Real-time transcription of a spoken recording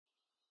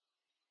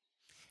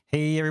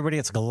Hey everybody,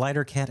 it's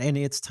Glidercat and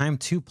it's time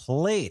to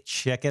play.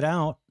 Check it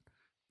out.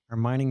 Our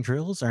mining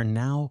drills are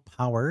now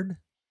powered.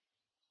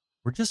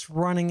 We're just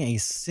running a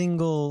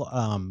single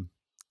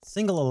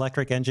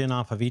electric engine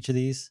off of each of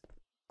these.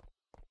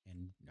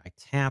 And I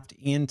tapped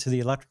into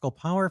the electrical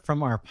power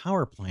from our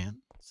power plant.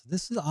 So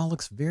this all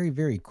looks very,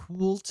 very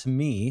cool to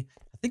me.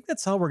 I think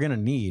that's all we're going to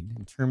need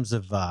in terms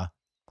of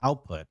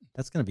output.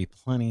 That's going to be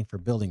plenty for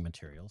building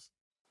materials.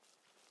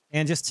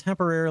 And just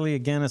temporarily,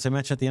 again, as I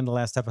mentioned at the end of the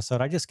last episode,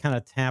 I just kind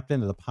of tapped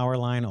into the power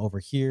line over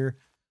here,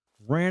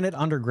 ran it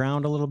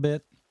underground a little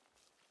bit,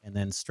 and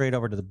then straight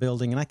over to the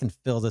building. And I can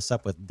fill this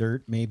up with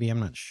dirt, maybe.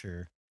 I'm not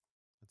sure.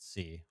 Let's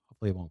see.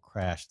 Hopefully it won't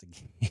crash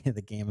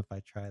the game if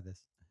I try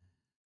this.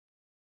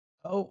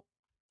 Oh.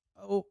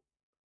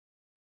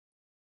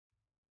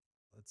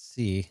 Let's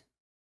see.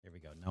 There we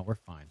go. No, we're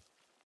fine.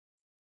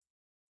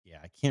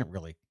 Yeah, I can't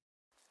really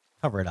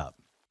cover it up.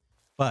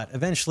 But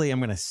eventually I'm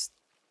going to...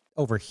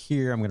 Over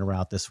here, I'm going to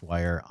route this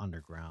wire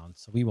underground,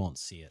 so we won't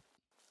see it.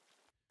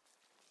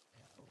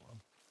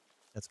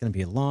 That's going to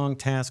be a long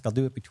task. I'll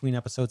do it between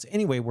episodes.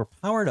 Anyway, we're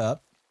powered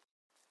up.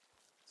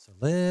 So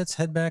let's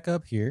head back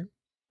up here.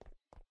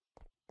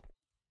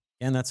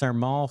 And that's our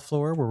mall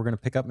floor where we're going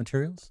to pick up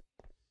materials.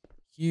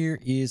 Here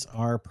is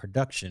our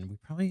production. We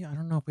probably, I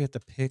don't know if we have to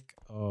pick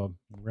a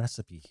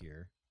recipe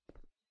here.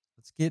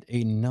 Let's get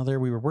another.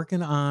 We were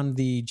working on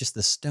just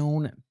the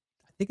stone.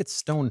 I think it's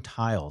stone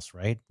tiles,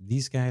 right?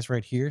 These guys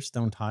right here,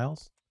 stone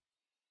tiles.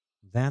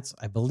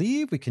 I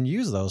believe we can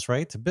use those,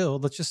 right, to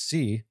build. Let's just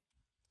see.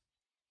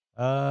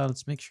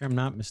 Let's make sure I'm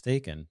not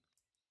mistaken.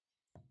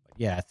 But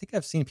yeah, I think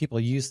I've seen people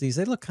use these.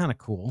 They look kind of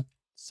cool.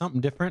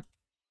 Something different.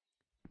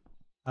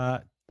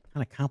 Kind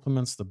of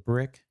complements the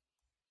brick.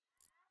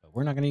 But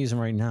we're not going to use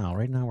them right now.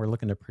 Right now, we're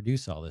looking to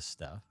produce all this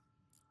stuff.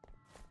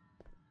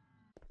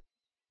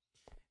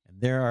 And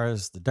there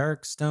is the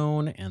dark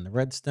stone and the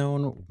red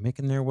stone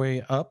making their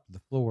way up the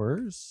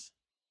floors.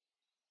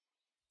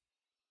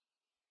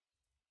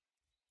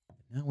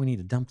 Now we need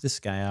to dump this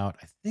guy out,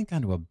 I think,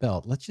 onto a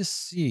belt. Let's just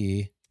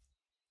see.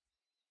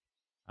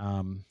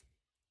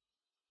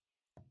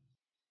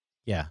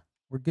 Yeah,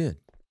 we're good.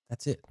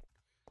 That's it.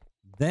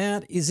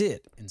 That is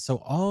it. And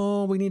so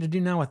all we need to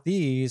do now with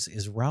these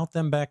is route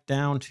them back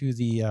down to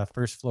the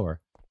first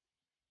floor.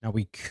 Now what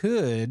we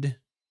could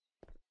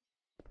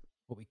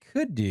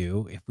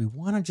do, if we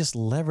want to just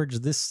leverage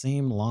this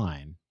same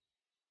line,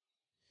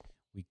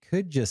 we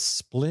could just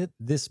split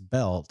this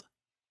belt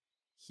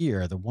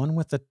here, the one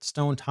with the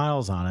stone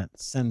tiles on it,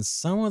 send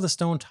some of the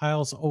stone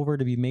tiles over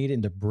to be made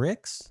into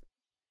bricks,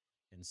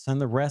 and send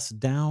the rest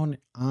down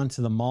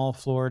onto the mall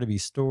floor to be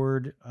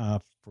stored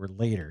for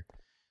later.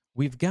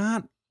 We've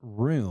got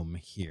room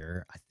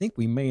here. I think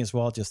we may as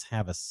well just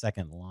have a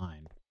second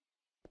line.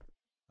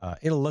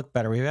 It'll look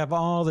better. We have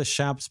all the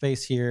shop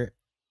space here.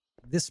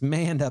 This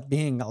may end up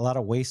being a lot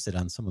of wasted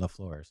on some of the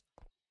floors.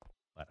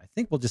 But I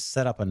think we'll just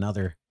set up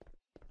another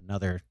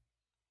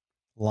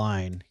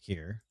line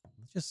here.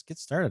 Let's just get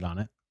started on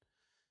it.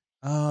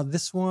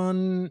 This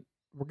one,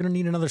 we're going to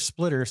need another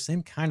splitter.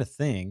 Same kind of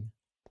thing.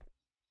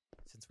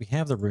 Since we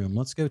have the room,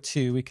 let's go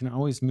 2. We can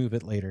always move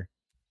it later.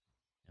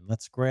 And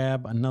let's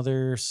grab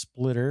another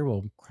splitter.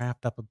 We'll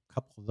craft up a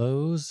couple of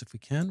those if we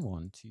can.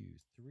 1, 2,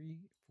 3,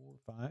 4,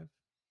 5.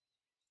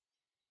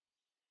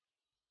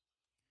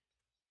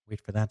 Wait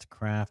for that to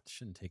craft.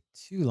 Shouldn't take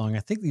too long. I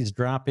think these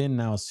drop in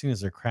now as soon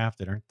as they're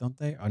crafted, don't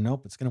they? Oh,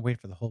 nope. It's going to wait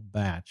for the whole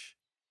batch.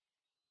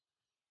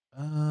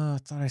 I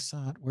thought I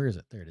saw it. Where is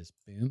it? There it is.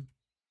 Boom.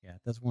 Yeah,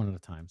 it does one at a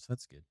time, so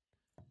that's good.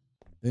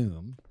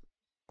 Boom.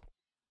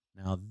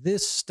 Now,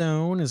 this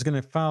stone is going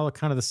to follow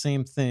kind of the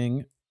same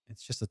thing.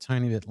 It's just a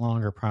tiny bit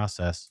longer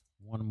process.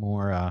 One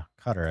more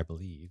cutter, I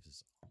believe,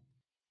 is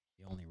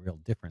the only real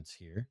difference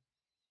here.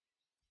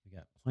 We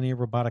got plenty of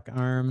robotic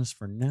arms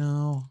for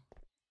now.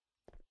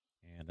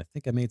 And I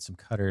think I made some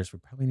cutters. We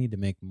probably need to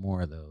make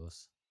more of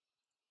those.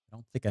 I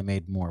don't think I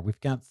made more. We've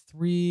got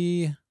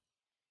 3.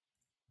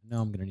 No,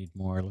 I'm going to need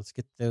more. Let's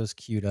get those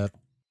queued up.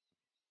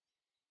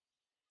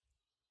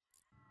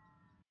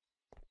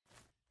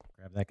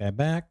 Grab that guy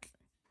back.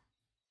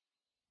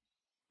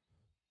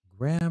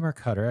 Grab our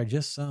cutter. I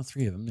just saw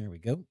 3 of them. There we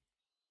go.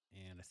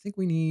 And I think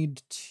we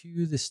need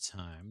 2 this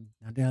time.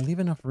 Now, did I leave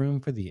enough room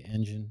for the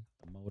engine,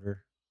 the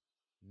motor?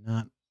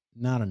 Not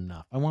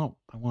enough. I want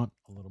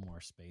a little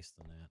more space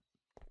than that.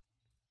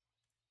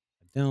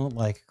 I don't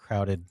like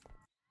crowded,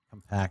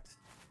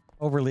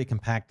 overly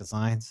compact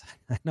designs.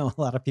 I know a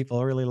lot of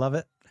people really love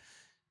it.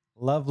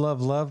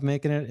 Love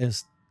making it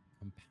as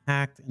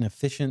compact and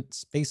efficient,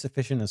 space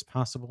efficient as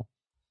possible.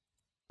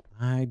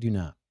 I do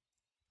not.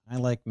 I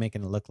like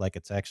making it look like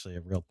it's actually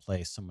a real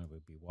place someone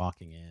would be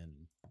walking in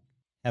and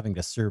having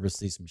to service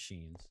these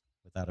machines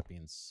without it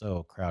being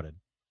so crowded.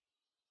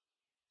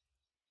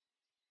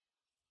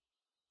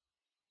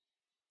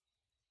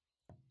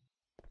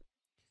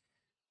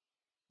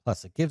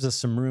 Plus, it gives us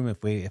some room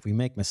if we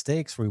make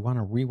mistakes or we want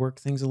to rework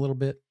things a little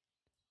bit.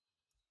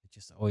 It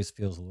just always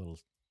feels a little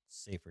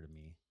safer to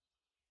me.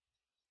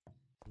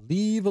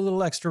 Leave a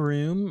little extra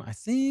room. I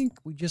think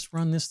we just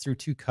run this through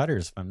 2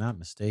 cutters, if I'm not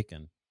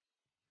mistaken.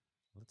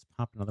 let's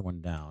pop another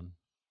one down.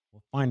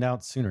 We'll find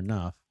out soon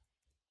enough.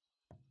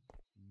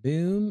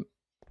 Boom.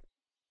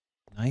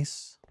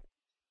 Nice.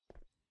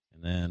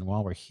 And then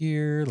while we're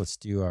here, let's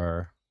do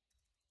our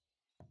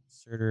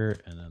inserter,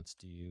 and then let's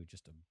do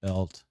just a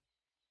belt.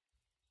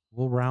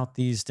 We'll route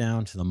these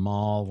down to the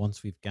mall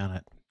once we've got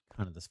it,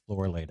 kind of this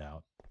floor laid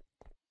out.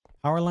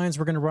 Power lines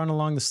we're going to run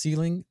along the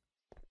ceiling.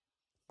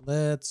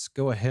 Let's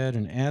go ahead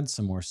and add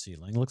some more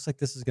ceiling. Looks like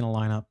this is going to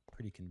line up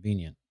pretty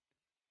convenient.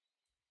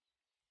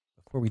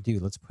 Before we do,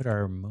 let's put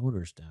our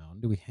motors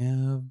down. Do we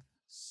have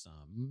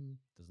some?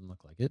 Doesn't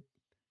look like it.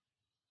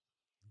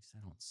 At least I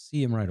don't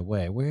see them right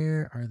away.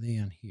 Where are they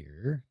on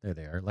here? There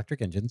they are,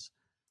 electric engines.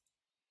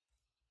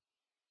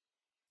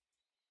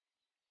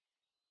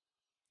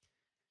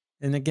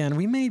 And again,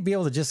 we may be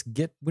able to just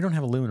get, we don't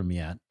have aluminum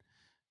yet,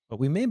 but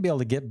we may be able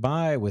to get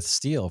by with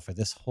steel for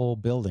this whole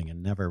building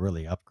and never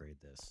really upgrade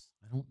this.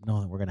 I don't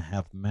know that we're going to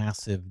have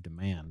massive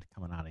demand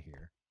coming out of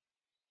here.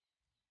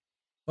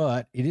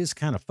 But it is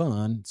kind of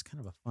fun. It's kind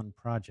of a fun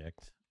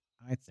project,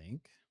 I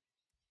think.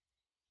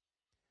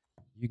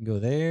 You can go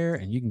there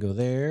and you can go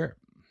there.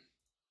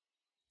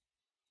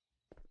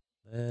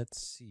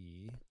 Let's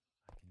see.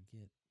 I can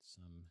get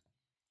some.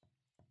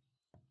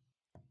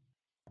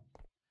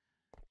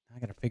 I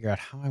got to figure out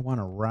how I want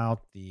to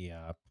route the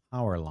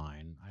power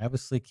line. I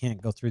obviously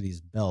can't go through these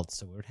belts,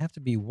 so it would have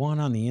to be one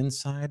on the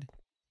inside.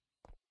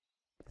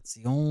 That's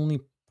the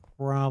only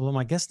problem.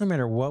 I guess no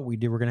matter what we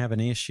do, we're going to have an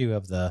issue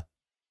of the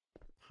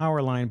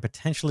power line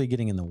potentially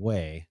getting in the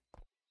way.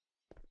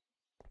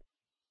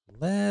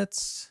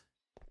 Let's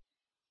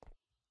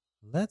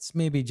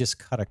maybe just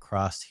cut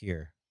across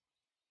here.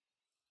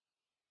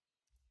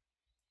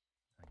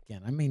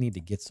 Again, I may need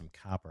to get some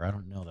copper. I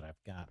don't know that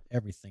I've got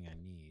everything I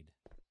need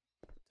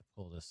to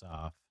pull this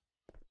off.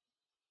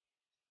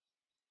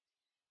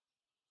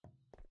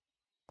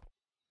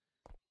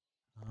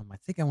 I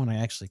think I want to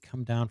actually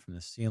come down from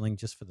the ceiling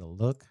just for the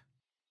look.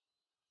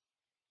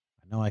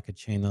 I know I could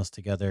chain those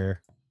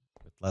together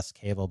with less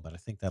cable, but I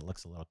think that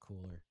looks a little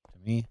cooler to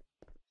me.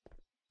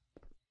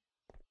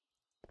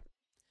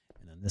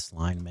 And then this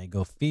line may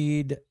go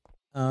feed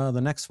the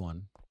next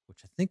one,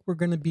 which I think we're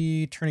going to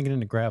be turning it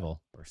into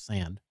gravel or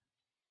sand.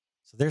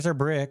 So there's our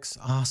bricks.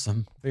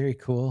 Awesome. Very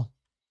cool.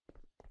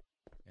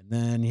 And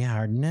then, yeah,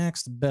 our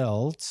next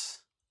belt.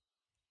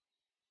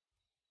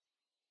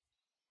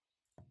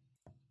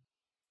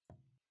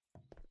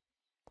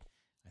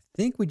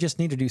 I think we just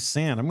need to do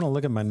sand. I'm going to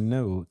look at my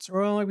notes.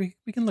 Or well, we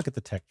can look at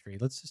the tech tree.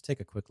 Let's just take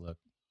a quick look.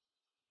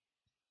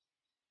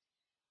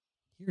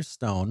 Here's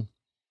stone.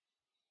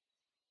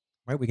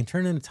 Right? We can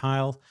turn it into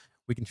tile.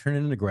 We can turn it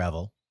into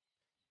gravel.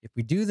 If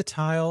we do the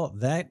tile,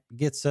 that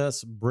gets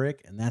us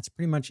brick, and that's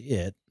pretty much it.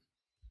 Hit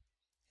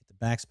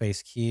the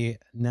backspace key.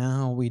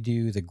 Now we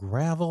do the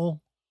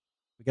gravel.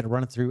 We got to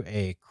run it through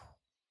a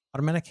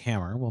automatic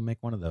hammer. We'll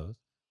make one of those.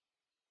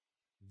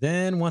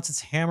 Then once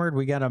it's hammered,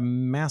 we got to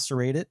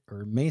macerate it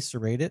or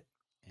macerate it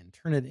and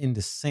turn it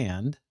into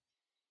sand.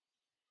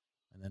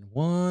 And then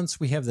once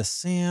we have the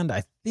sand,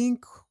 I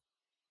think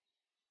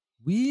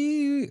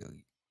we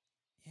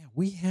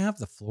have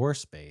the floor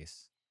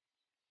space.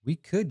 We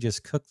could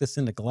just cook this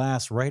into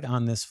glass right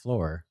on this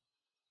floor.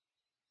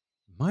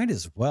 Might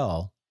as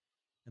well.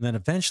 And then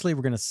eventually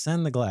we're going to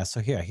send the glass.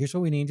 So here's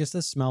what we need, just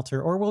a smelter,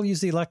 or we'll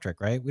use the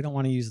electric, right? We don't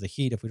want to use the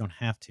heat if we don't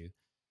have to.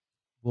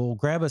 We'll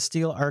grab a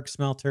steel arc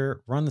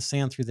smelter, run the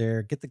sand through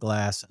there, get the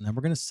glass, and then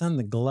we're going to send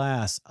the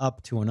glass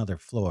up to another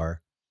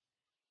floor.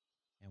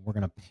 And we're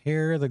going to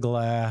pair the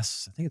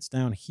glass. I think it's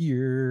down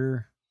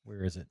here.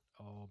 Where is it?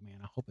 Oh, man,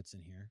 I hope it's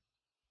in here.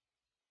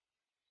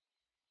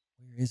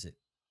 Where is it?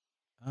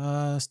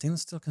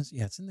 Stainless steel.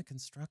 Yeah, it's in the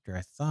constructor,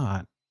 I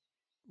thought.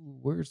 Ooh,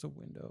 where's the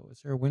window? Is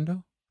there a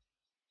window?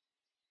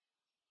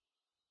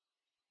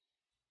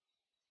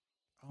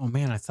 Oh,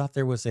 man, I thought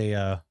there was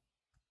a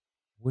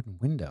wooden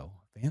window.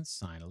 Advanced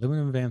sign.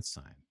 Aluminum advanced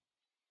sign.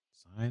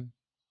 Sign.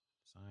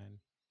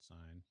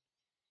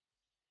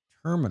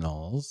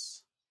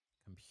 Terminals.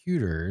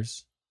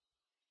 Computers.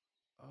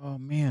 Oh,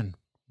 man.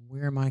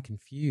 Where am I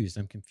confused?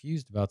 I'm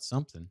confused about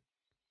something.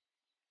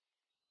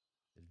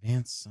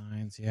 Advanced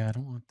signs. Yeah, I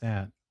don't want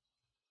that.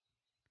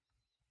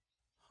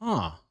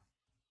 Huh.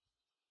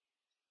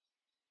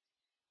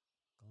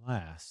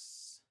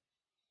 Glass.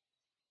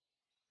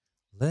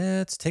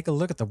 Let's take a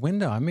look at the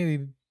window. I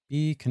may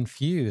be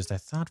confused. I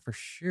thought for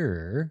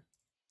sure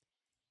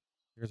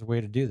there's a way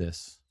to do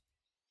this.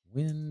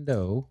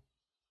 Window.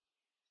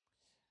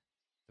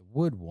 The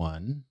wood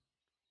one.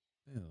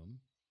 Boom.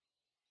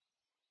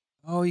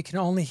 Oh, you can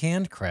only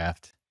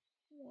handcraft.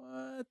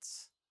 What?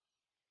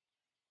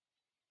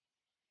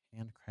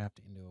 Handcraft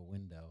into a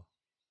window.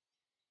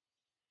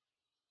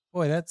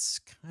 Boy, that's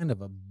kind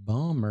of a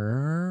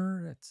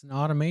bummer. It's an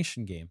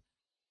automation game.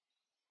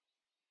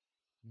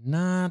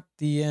 Not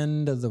the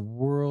end of the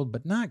world,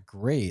 but not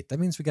great. That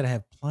means we got to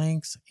have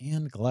planks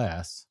and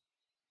glass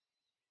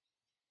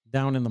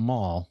down in the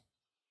mall.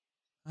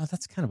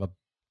 That's a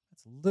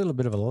little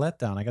bit of a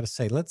letdown, I got to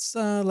say. Let's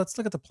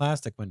look at the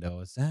plastic window.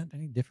 Is that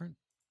any different?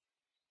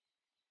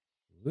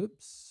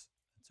 Whoops.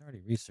 That's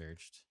already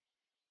researched.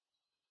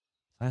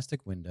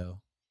 Plastic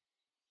window.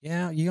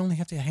 Yeah, you only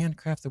have to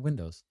handcraft the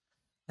windows.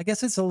 I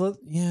guess it's a little,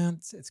 yeah,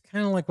 it's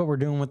kind of like what we're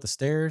doing with the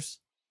stairs.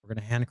 We're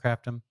going to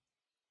handcraft them.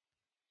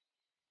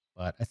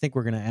 But I think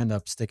we're going to end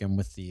up sticking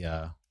with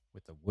the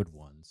wood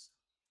ones.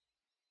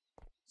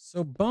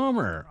 So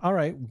bummer. All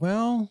right,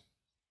 well,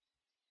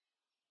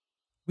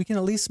 we can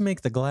at least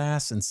make the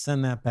glass and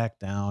send that back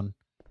down.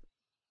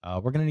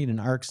 We're going to need an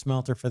arc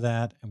smelter for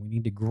that, and we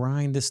need to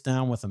grind this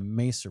down with a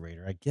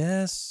macerator. I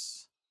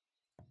guess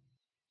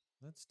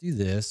let's do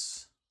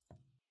this.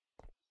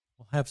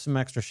 We'll have some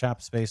extra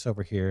shop space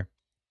over here.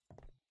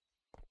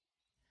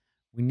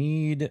 We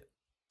need,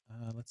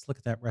 let's look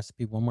at that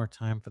recipe one more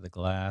time for the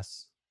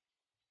glass.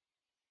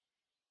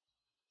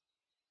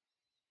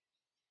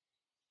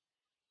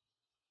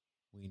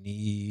 We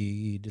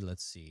need,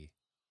 let's see,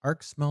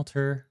 arc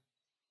smelter.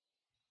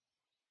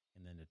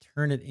 And then to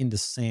turn it into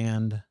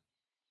sand,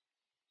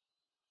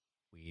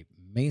 we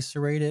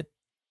macerate it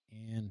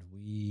and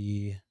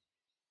we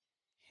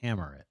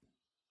hammer it.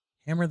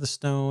 Hammer the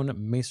stone,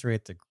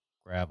 macerate the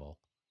gravel.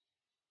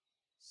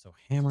 So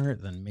hammer,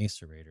 then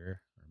macerator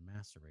or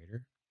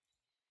macerator.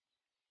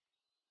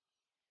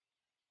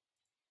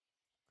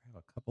 Grab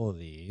a couple of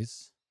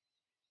these.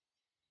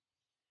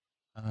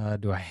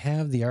 Do I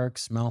have the arc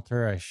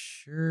smelter? I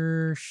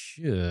sure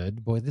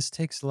should. Boy, this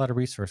takes a lot of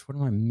resource. What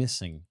am I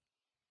missing?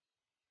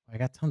 I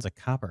got tons of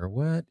copper.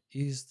 What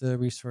is the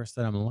resource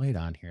that I'm light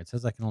on here? It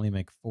says I can only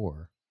make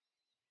 4.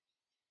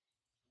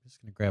 I'm just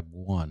going to grab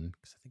 1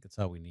 because I think that's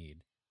all we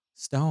need.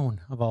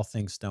 Stone, of all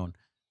things, stone.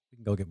 We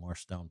can go get more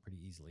stone pretty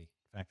easily.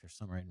 In fact, there's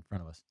some right in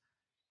front of us.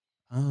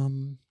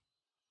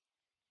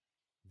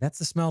 That's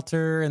the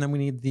smelter, and then we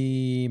need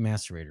the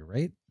macerator,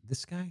 right?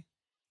 This guy?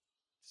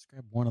 Just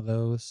grab one of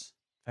those.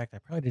 In fact, I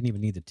probably didn't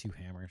even need the 2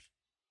 hammers.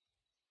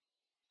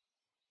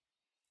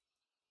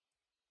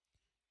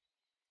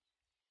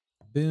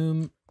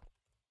 Boom.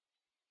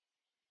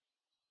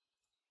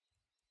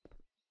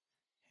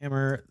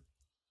 Hammer.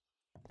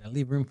 Did I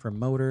leave room for a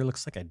motor?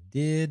 Looks like I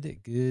did.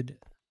 Good.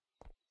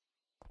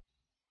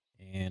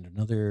 And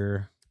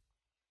another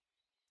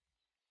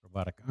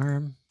robotic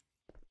arm.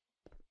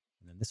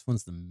 And then this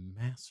one's the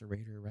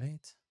macerator,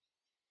 right?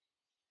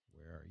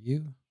 Where are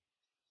you?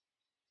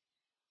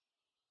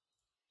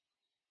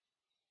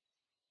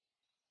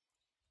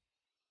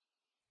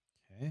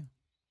 Okay.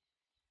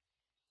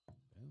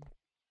 Boom.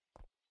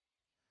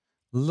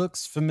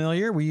 Looks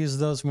familiar. We used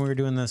those when we were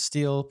doing the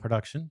steel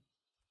production.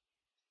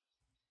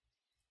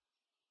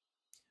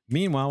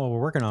 Meanwhile, while we're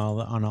working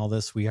on all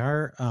this, we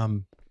are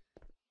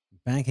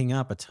banking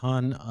up a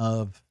ton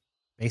of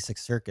basic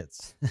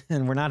circuits.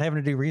 And we're not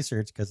having to do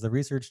research because the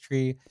research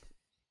tree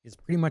is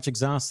pretty much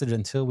exhausted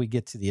until we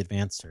get to the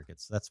advanced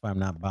circuits. So that's why I'm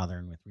not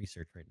bothering with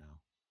research right now.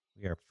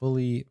 We are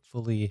fully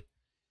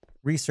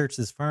researched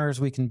as far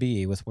as we can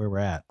be with where we're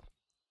at.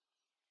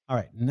 All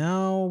right,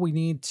 now we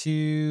need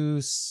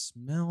to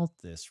smelt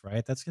this,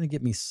 right? That's going to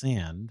get me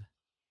sand.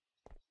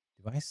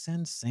 Do I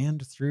send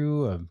sand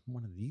through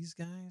one of these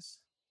guys?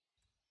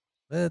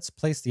 Let's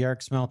place the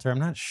arc smelter. I'm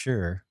not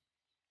sure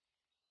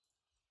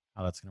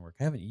how that's going to work.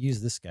 I haven't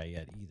used this guy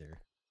yet either.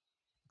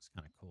 Looks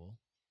kind of cool.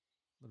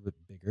 A little bit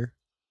bigger.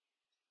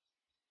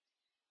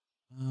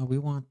 We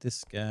want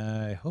this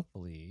guy.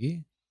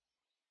 Hopefully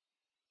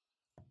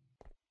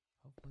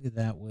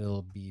that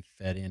will be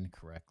fed in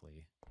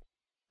correctly.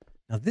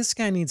 Now this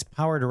guy needs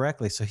power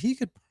directly, so he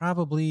could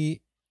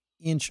probably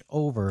inch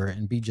over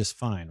and be just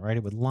fine, right?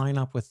 It would line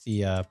up with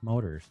the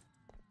motors.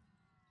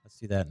 Let's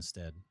do that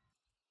instead.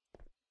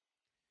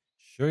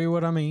 Show you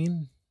what I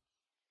mean.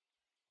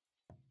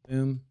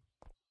 Boom.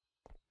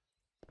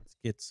 Let's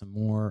get some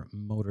more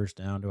motors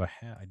down. Do I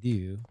have? I do.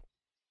 You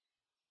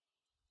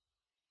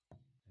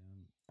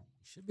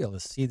should be able to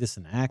see this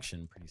in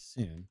action pretty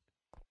soon.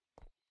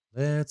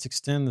 Let's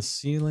extend the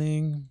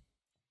ceiling.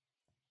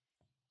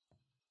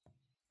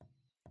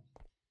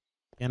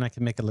 Again, I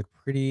can make it look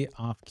pretty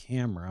off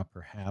camera,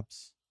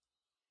 perhaps.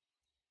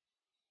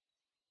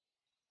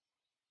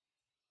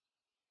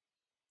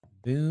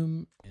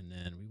 Boom. And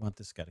then we want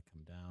this guy to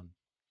come down.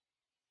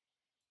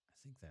 I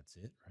think that's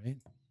it, right?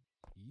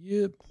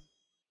 Yep.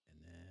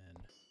 And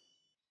then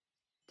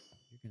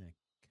you're going to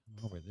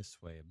come over this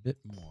way a bit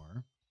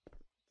more.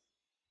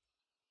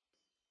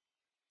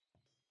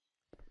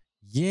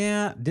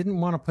 Yeah, didn't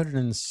want to put it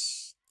in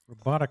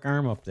robotic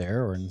arm up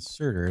there, or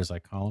inserter as I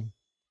call them.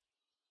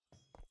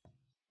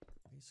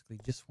 Basically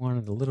just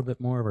wanted a little bit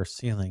more of our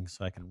ceiling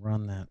so I can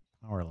run that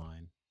power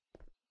line.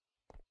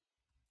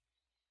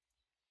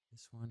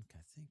 This one, I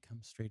think,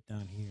 comes straight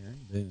down here.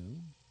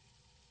 Boom.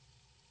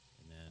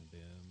 And then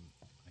boom.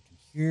 I can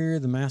hear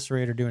the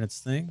macerator doing its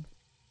thing.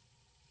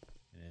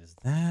 And is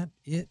that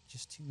it?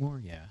 Just 2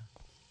 more? Yeah.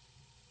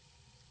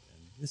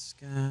 And this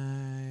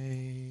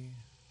guy...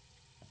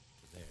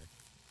 there.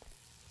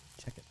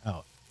 Check it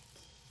out.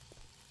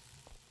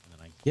 And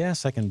then I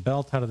guess I can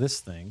belt out of this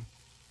thing.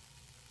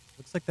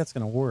 Looks like that's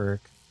going to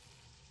work.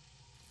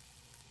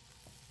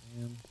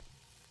 And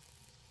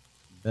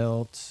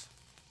belt.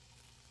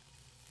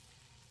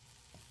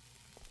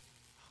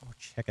 Oh,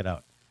 check it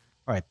out.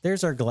 All right,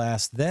 there's our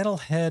glass. That'll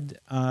head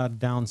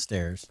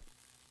downstairs.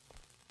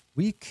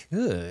 We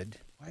could...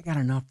 I got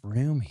enough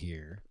room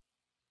here.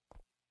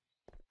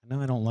 I know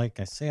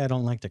I say I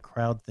don't like to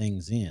crowd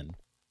things in.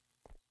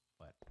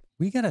 But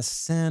we got to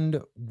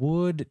send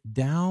wood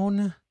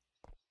down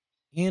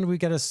and we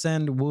got to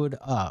send wood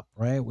up,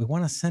 right? We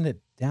want to send it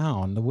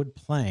down, the wood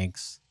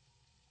planks,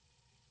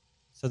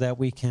 so that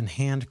we can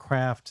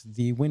handcraft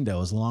the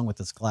windows along with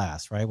this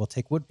glass, right? We'll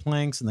take wood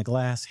planks and the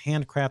glass,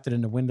 handcraft it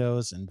into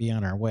windows, and be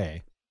on our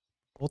way.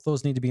 Both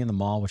those need to be in the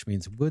mall, which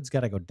means wood's got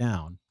to go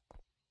down.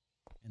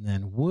 And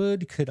then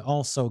wood could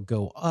also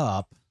go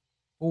up,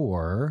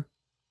 or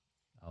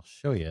I'll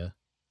show you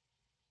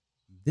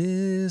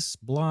this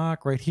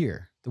block right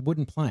here, the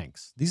wooden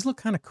planks. These look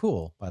kind of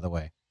cool, by the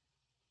way.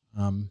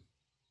 I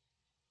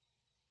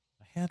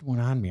had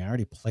one on me. I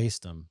already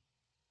placed them.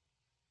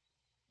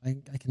 I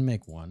can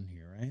make one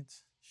here, right?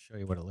 Show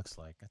you what it looks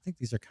like. I think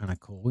these are kind of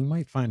cool. We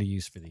might find a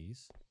use for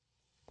these.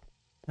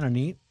 Kind of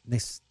neat. I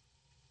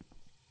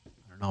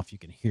don't know if you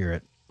can hear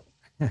it.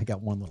 I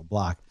got one little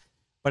block.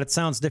 But it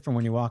sounds different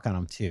when you walk on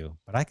them too.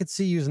 But I could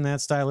see using that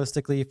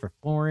stylistically for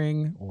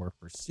flooring or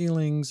for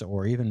ceilings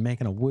or even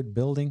making a wood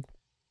building.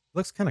 It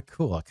looks kind of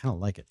cool. I kind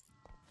of like it.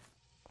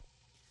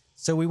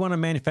 So we want to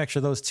manufacture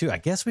those too. I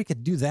guess we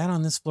could do that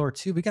on this floor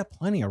too. We got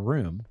plenty of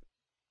room.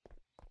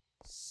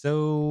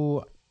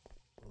 So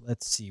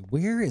let's see.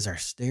 Where is our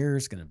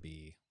stairs going to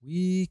be?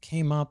 We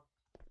came up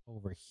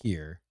over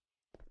here.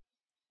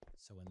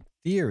 So in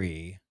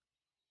theory,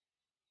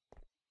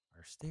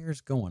 our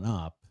stairs going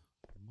up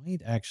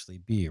might actually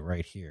be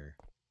right here.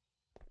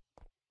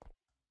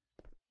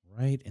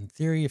 Right? In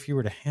theory, if you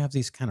were to have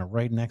these kind of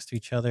right next to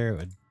each other, it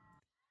would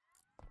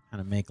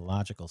kind of make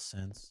logical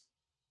sense.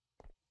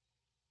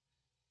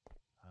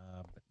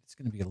 But it's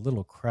going to be a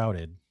little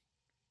crowded.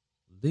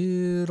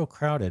 Little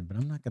crowded, but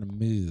I'm not going to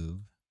move.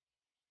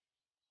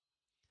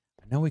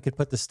 I know we could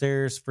put the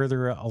stairs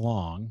further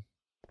along.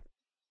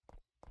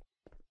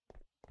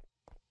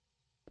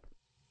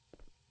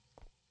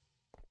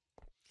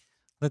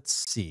 Let's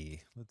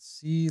see. Let's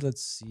see. I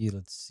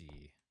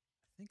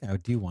think I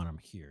do want them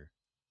here.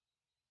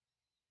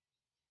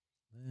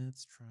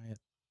 Let's try it.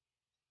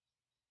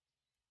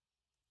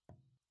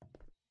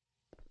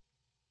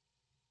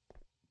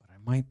 But I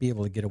might be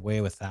able to get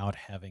away without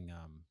having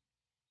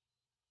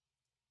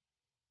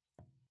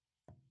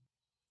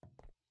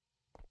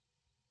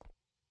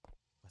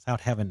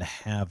to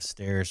have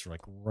stairs like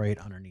right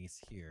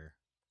underneath here.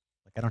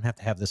 Like I don't have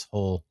to have this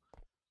whole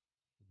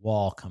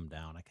wall come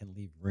down. I can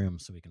leave room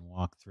so we can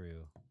walk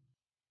through.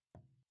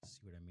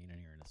 See what I mean in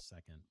here in a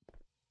second.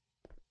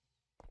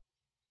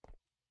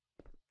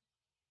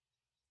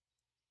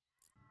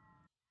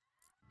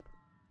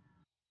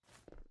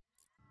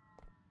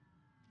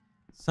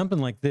 Something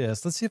like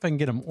this. Let's see if I can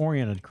get them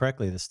oriented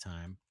correctly this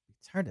time.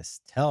 It's hard to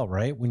tell,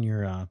 right? When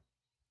you're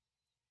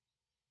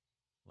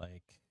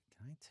like,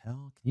 can I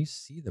tell? Can you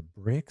see the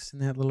bricks in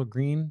that little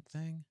green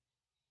thing?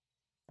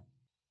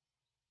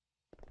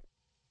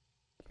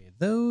 Okay,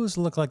 those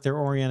look like they're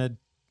oriented,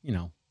 you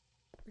know,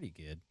 pretty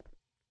good.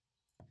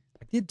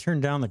 I did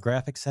turn down the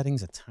graphic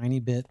settings a tiny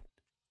bit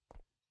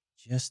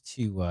just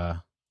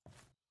to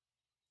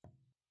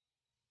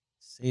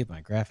save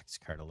my graphics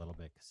card a little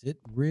bit because it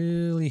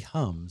really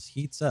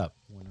heats up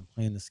when I'm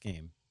playing this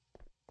game.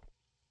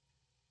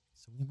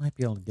 So we might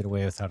be able to get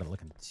away without it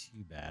looking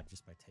too bad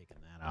just by taking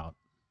that out.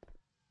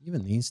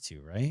 Even these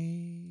two,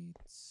 right?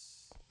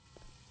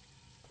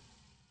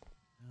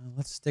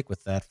 Let's stick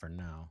with that for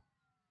now.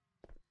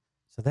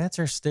 So that's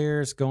our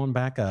stairs going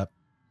back up.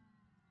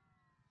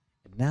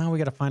 And now we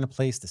got to find a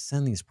place to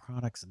send these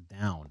products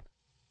down.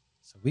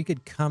 So we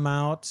could come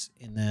out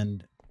and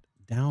then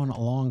down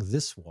along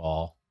this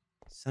wall,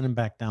 send them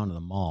back down to the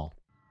mall.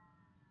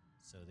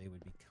 So they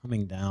would be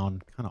coming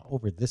down kind of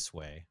over this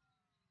way.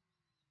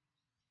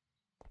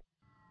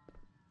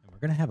 And we're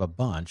going to have a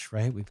bunch,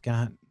 right? We've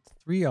got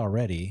 3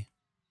 already.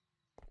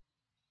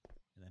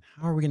 And then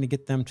how are we going to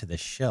get them to the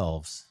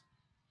shelves?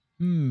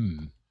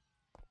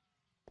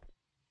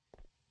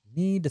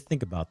 Need to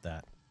think about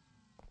that.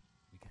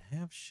 We can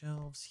have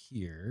shelves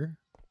here.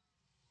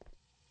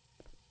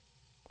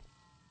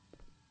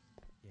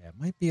 Yeah, it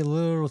might be a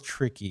little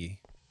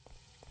tricky.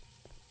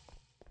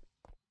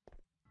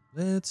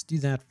 Let's do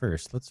that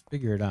first. Let's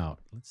figure it out.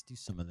 Let's do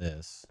some of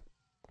this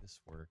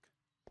work.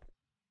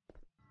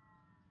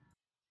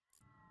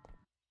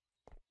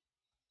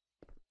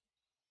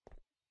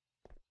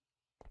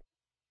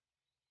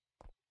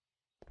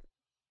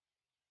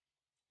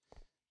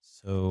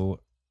 So,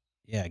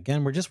 yeah,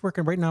 again, we're just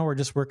working right now. We're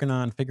just working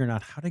on figuring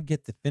out how to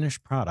get the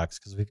finished products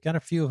because we've got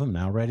a few of them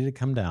now ready to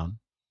come down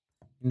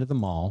into the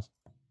mall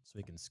so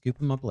we can scoop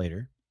them up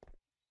later.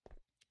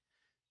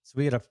 So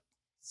we got to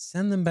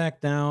send them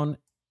back down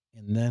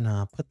and then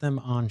put them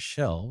on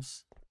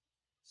shelves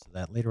so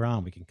that later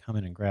on we can come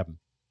in and grab them.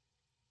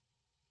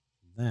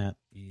 That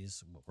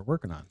is what we're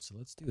working on. So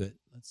let's do it.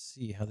 Let's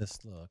see how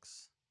this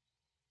looks.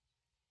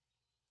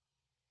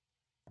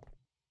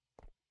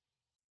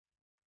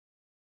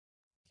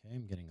 Okay,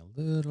 I'm getting a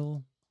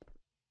little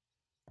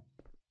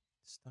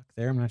stuck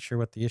there. I'm not sure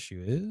what the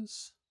issue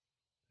is.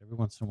 Every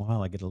once in a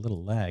while I get a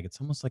little lag.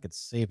 It's almost like it's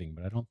saving,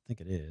 but I don't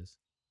think it is.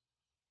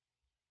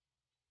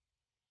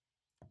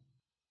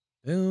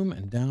 Boom,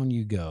 and down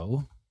you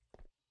go.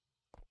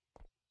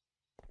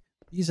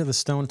 These are the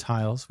stone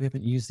tiles. We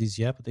haven't used these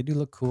yet, but they do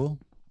look cool.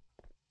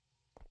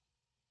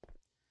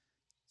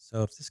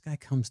 So if this guy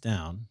comes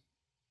down,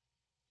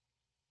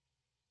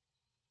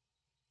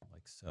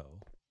 like so.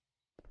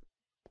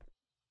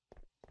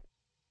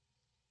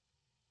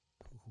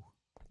 Ooh,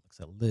 looks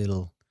a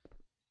little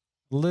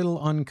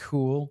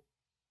uncool.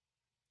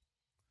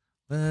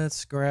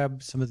 Let's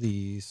grab some of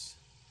these.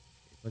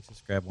 Let's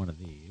just grab one of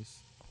these.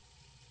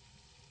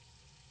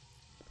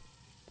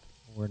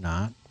 Or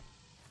not.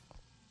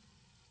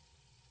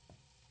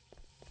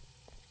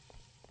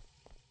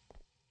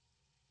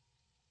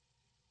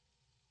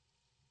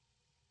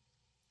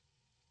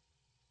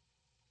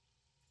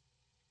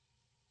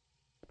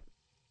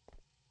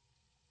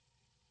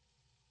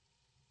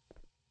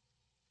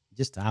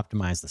 Just to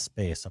optimize the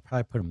space, I'll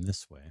probably put them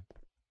this way.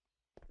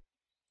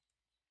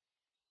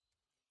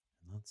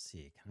 Let's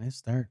see. Can I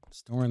start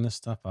storing this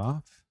stuff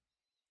off?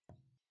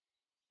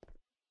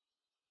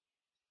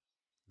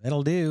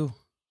 That'll do.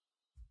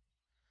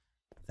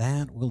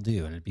 That will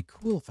do. And it'd be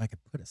cool if I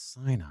could put a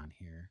sign on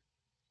here.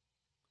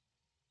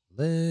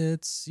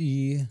 Let's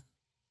see. Do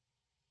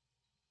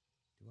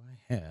I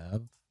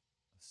have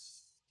a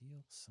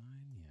steel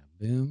sign? Yeah,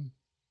 boom.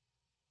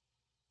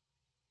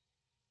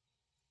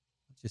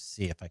 Let's just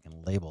see if I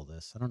can label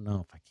this. I don't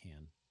know if I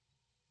can.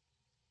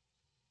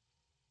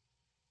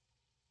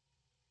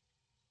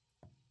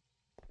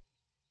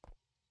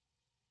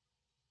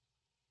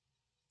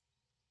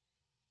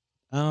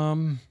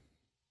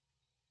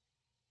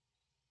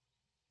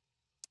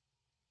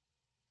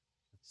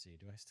 Let's see.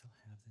 Do I still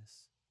have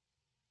this?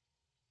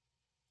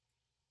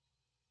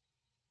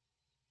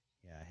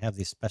 Yeah, I have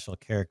these special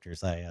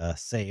characters I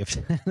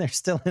saved. They're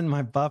still in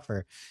my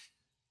buffer.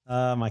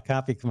 My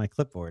copy to my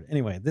clipboard.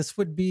 Anyway, this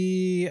would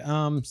be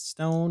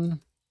stone.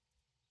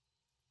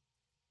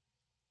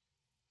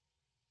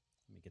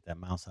 Let me get that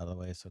mouse out of the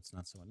way so it's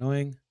not so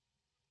annoying.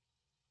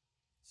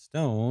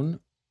 Stone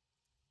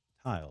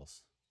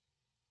tiles.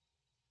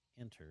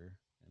 Enter,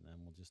 and then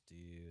we'll just do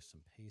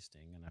some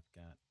pasting, and I've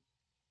got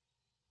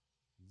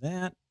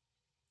that.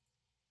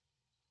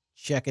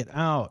 Check it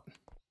out.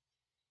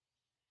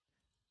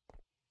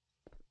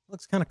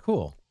 Looks kind of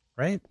cool,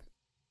 right?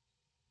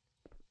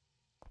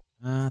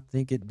 I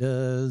think it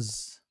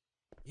does.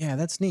 Yeah,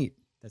 that's neat.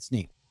 That's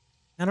neat.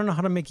 I don't know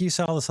how to make use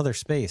of all this other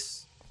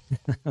space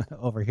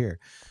over here.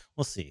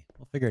 We'll see.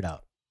 We'll figure it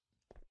out.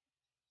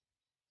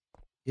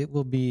 It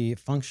will be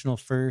functional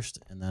first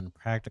and then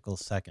practical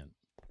second.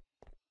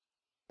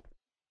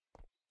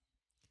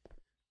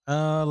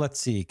 Let's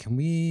see. Can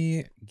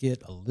we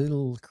get a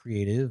little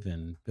creative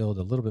and build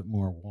a little bit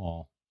more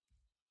wall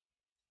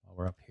while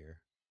we're up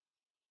here?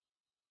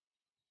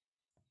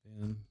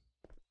 Boom.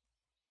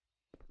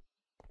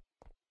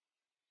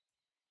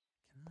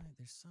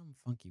 There's some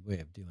funky way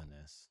of doing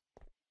this.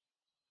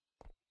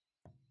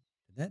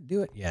 Did that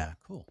do it? Yeah,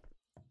 cool.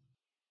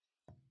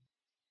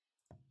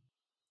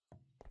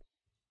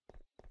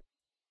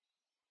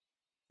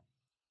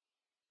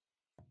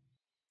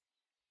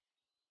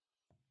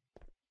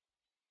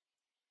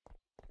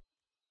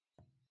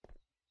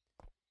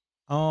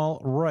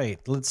 All right,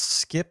 let's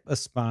skip a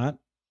spot.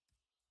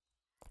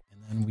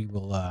 And then we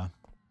will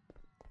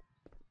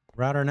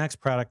route our next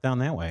product down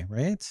that way,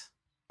 right?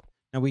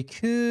 Now we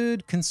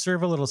could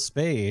conserve a little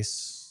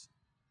space.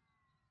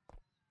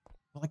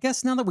 Well, I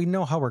guess now that we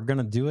know how we're going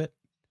to do it.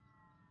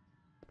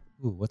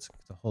 Ooh, what's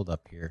the hold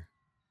up here?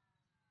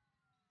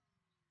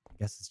 I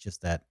guess it's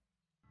just that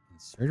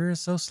inserter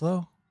is so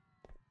slow.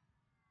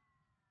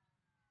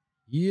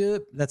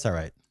 Yep, that's all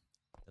right.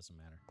 Doesn't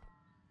matter.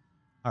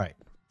 All right.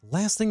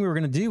 Last thing we were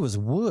going to do was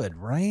wood,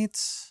 right?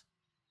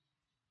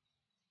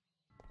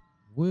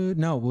 Wood.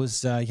 No, it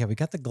was, yeah, we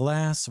got the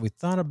glass. We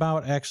thought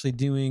about actually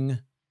doing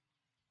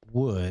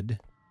wood.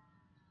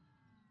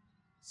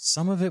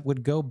 Some of it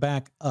would go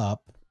back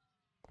up.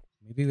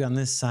 Maybe on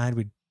this side,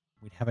 we'd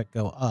have it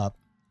go up.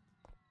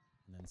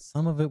 And then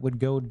some of it would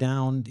go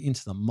down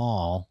into the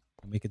mall.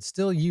 And we could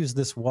still use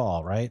this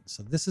wall, right?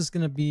 So this is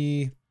going to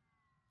be,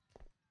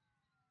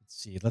 let's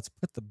see, let's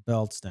put the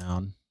belts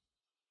down.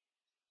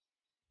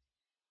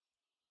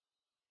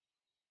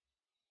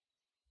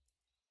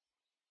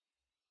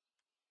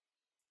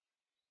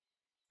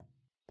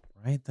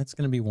 Right? That's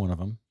going to be one of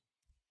them.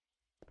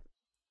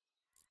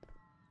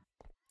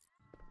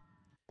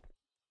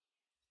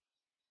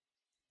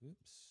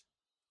 Oops.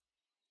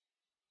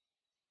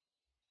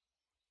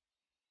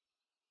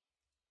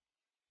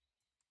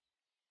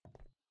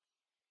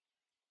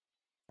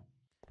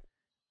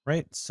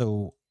 Right?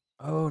 So,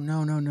 oh,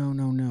 no.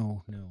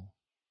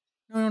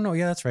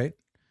 Yeah, that's right.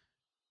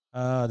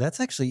 That's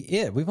actually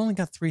it. We've only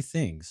got 3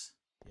 things.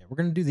 Yeah, we're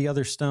going to do the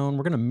other stone.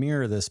 We're going to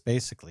mirror this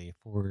basically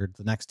for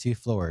the next 2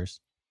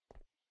 floors.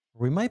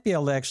 We might be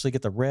able to actually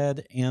get the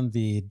red and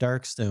the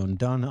dark stone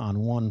done on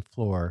one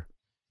floor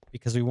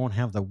because we won't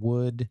have the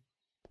wood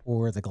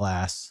or the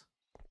glass.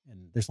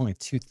 And there's only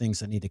 2 things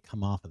that need to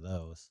come off of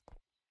those.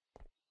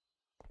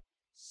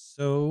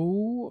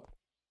 So,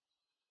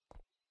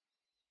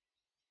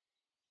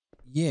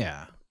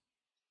 yeah.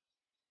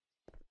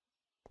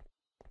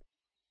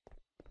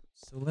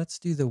 So let's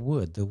do the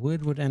wood. The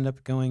wood would end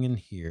up going in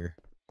here.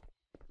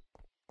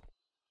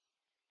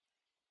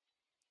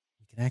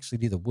 We can actually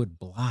do the wood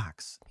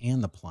blocks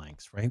and the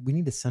planks, right? We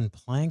need to send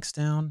planks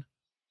down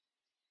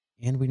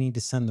and we need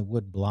to send the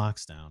wood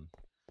blocks down.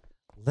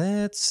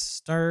 Let's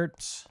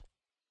start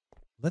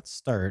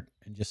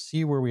and just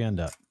see where we end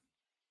up.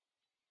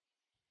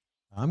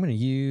 I'm going to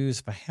use,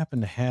 if I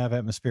happen to have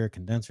atmospheric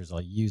condensers,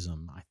 I'll use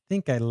them. I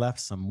think I left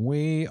some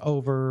way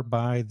over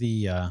by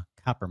the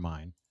copper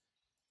mine.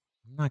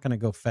 I'm not going to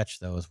go fetch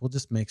those. We'll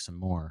just make some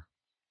more.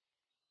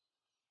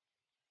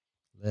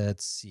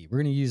 Let's see. We're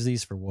going to use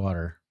these for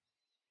water.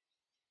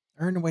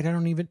 Or no, wait, I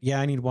don't even... Yeah,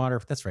 I need water.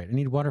 That's right. I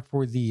need water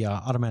for the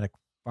automatic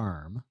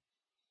farm.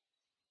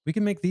 We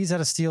can make these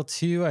out of steel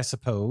too, I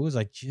suppose.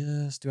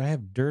 Do I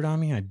have dirt on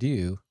me? I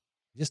do.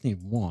 I just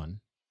need one.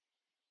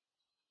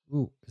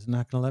 Ooh, is it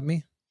not going to let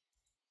me?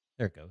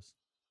 There it goes.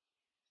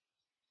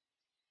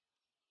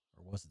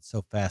 Or was it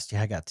so fast?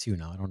 Yeah, I got 2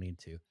 now. I don't need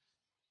 2.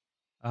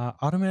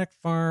 Automatic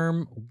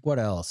farm. What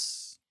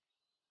else?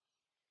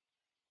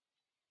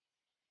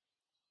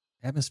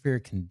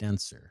 Atmospheric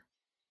condenser.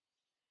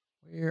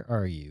 Where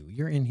are you?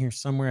 You're in here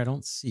somewhere. I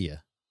don't see you.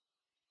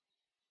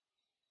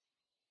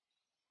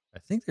 I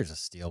think there's a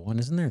steel one,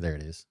 isn't there? There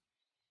it is.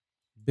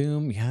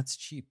 Boom. Yeah, it's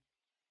cheap.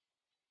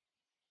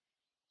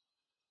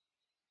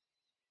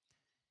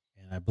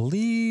 And I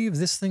believe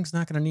this thing's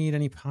not going to need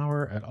any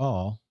power at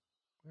all.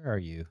 Where are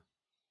you?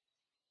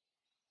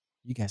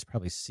 You guys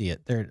probably see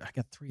it. There, I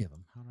got 3 of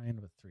them. How did I end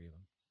up with 3 of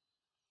them?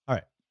 All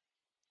right.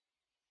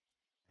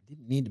 I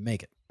didn't need to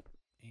make it.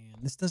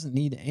 And this doesn't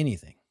need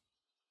anything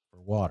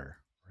for water,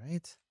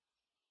 right?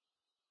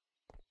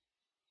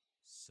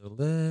 So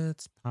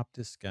let's pop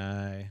this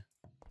guy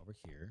over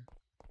here.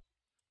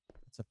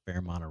 That's a fair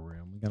amount of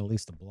room. We got at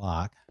least a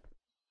block.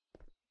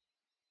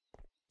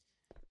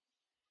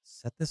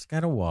 Set this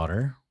guy to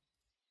water.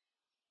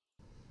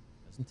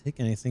 Doesn't take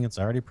anything. It's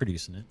already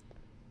producing it.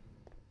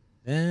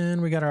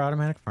 Then we got our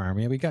automatic farm.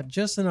 Yeah, we got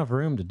just enough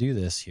room to do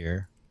this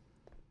here.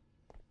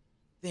 I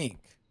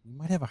think we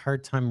might have a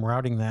hard time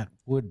routing that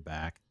wood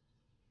back.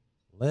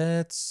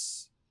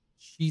 Let's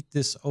cheat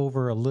this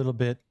over a little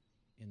bit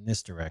in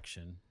this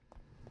direction.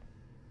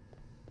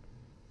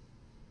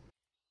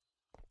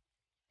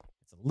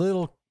 It's a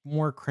little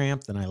more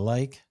cramped than I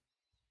like,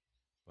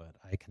 but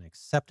I can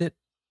accept it.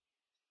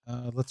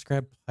 Let's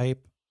grab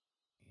pipe,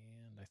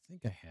 and I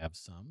think I have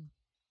some.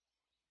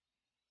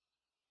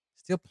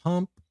 Steel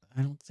pump.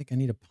 I don't think I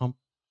need a pump.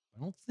 I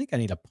don't think I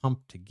need a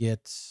pump to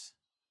get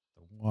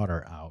the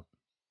water out.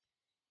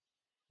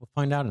 We'll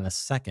find out in a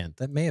second.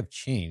 That may have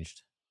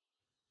changed.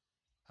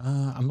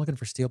 I'm looking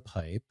for steel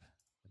pipe.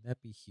 Would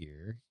that be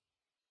here?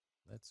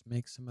 Let's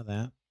make some of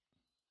that.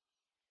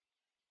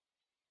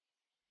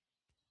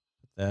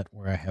 Put that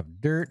where I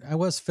have dirt. I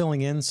was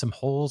filling in some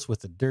holes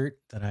with the dirt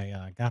that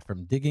I got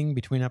from digging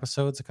between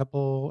episodes a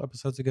couple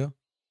episodes ago.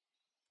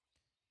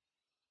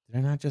 Did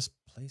I not just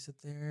place it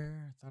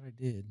there? I thought I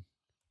did.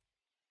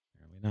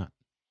 Apparently not.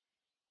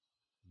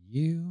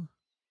 You.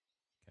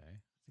 Okay.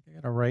 I think I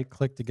got to right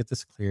click to get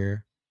this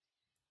clear.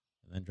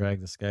 And then drag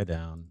this guy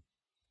down.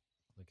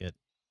 Click it.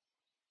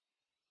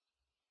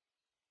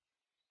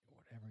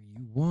 Whatever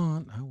you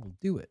want, I will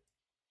do it.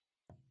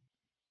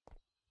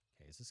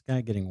 Okay, is this guy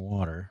getting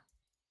water?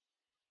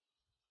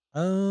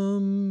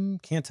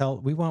 Can't tell.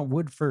 We want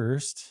wood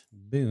first.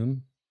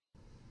 Boom.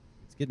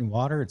 It's getting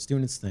water. It's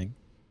doing its thing.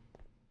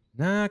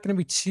 Not going to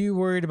be too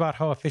worried about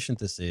how efficient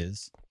this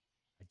is.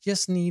 I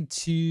just need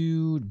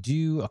to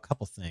do a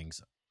couple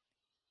things.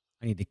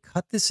 I need to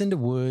cut this into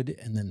wood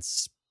and then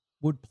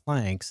wood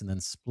planks and then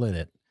split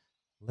it.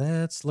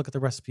 Let's look at the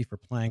recipe for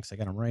planks. I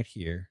got them right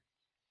here.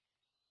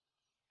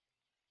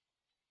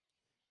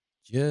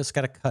 Just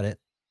got to cut it.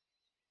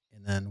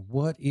 And then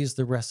what is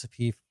the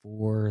recipe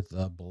for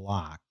the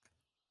block?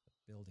 The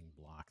building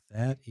block.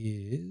 That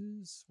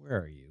is, where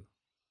are you?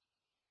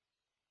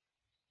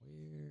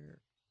 Where?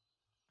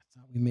 I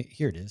thought we made,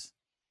 here it is.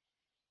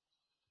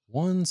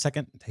 1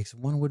 second. It takes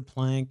 1 wood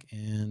plank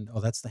and,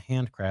 oh, that's the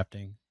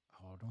handcrafting.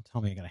 Oh, don't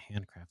tell me I got to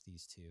handcraft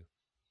these 2.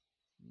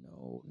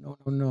 No, no,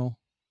 no, no.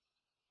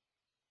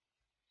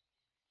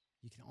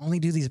 You can only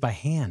do these by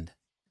hand.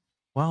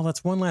 Well,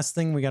 that's one last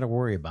thing we got to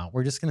worry about.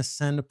 We're just going to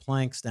send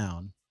planks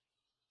down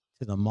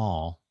to the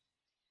mall,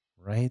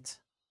 right?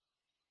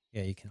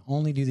 Yeah, you can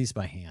only do these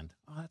by hand.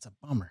 Oh, that's a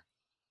bummer.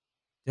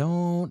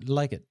 Don't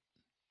like it.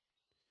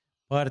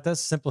 But it does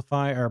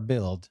simplify our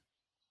build.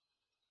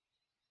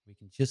 We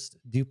can just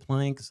do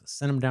planks,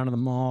 send them down to the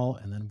mall,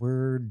 and then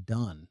we're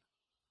done,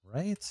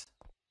 right? So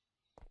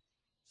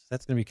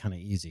that's going to be kind of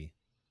easy.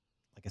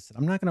 Like I said,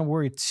 I'm not going to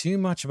worry too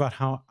much about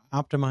how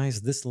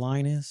optimized this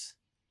line is.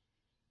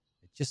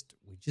 We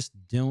just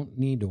don't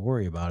need to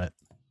worry about it.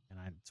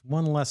 And it's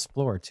one less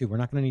floor too. We're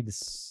not going to need to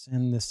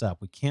send this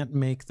up. We can't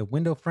make the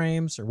window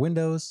frames or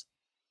windows.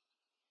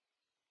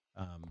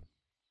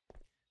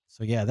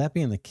 So yeah, that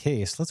being the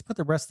case, let's put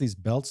the rest of these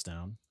belts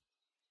down.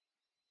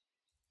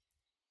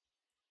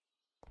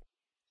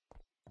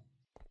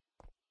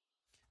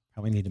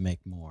 Probably need to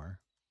make more.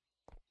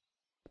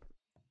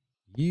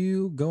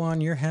 You go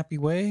on your happy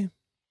way.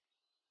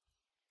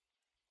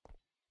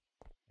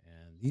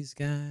 And these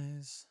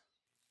guys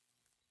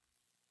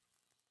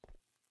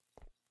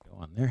go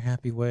on their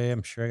happy way.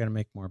 I'm sure I got to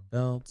make more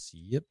belts.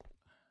 Yep.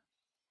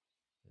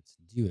 Let's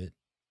do it.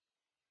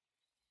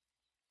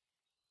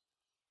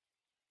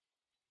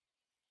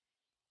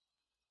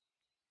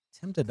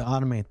 Tempted to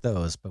automate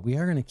those, but we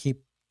are going to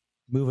keep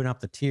moving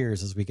up the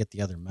tiers as we get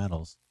the other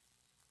metals.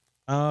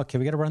 Okay,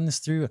 we got to run this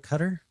through a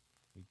cutter.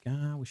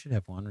 We should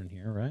have one in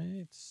here,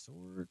 right?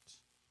 Sort.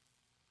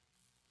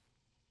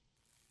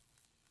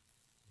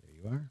 There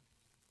you are.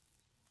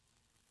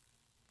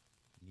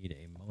 Need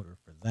a motor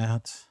for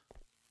that.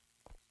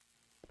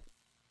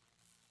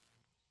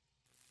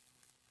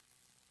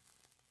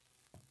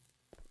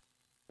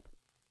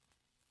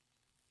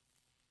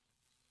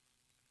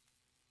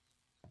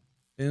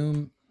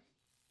 Boom.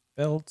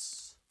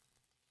 Belts.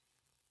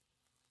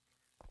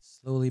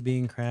 Slowly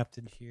being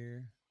crafted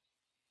here.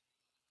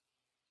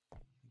 I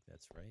think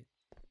that's right.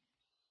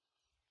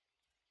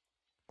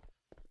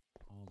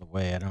 All the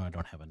way. I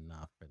don't have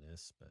enough for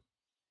this, but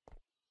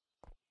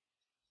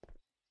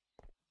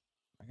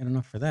I got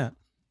enough for that.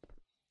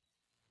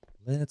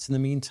 Let's, in the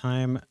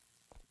meantime,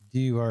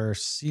 do our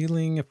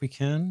ceiling if we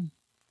can.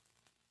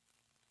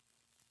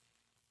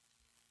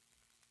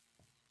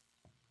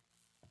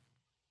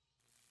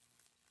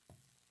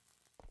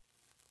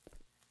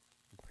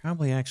 We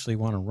probably actually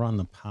want to run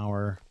the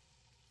power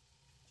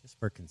just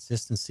for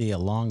consistency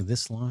along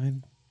this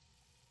line.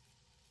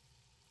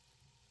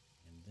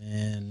 And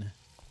then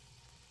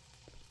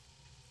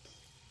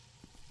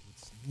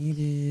it's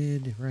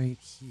needed right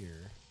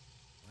here,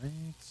 right?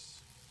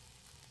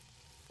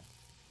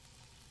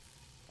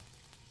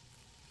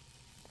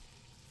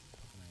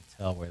 How can I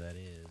tell where that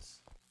is?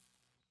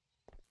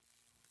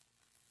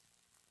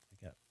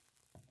 I got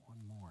one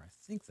more. I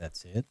think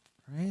that's it,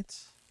 right?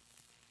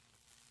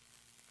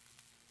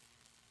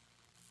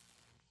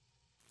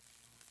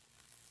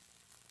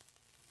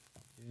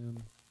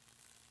 Boom.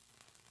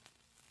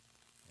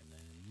 And then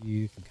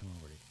you can come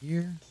over to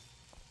here. And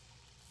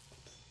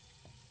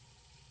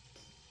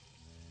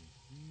then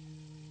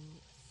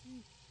you,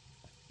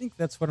 I think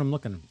that's what I'm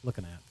looking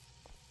at.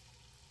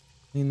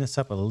 Clean this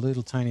up a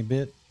little tiny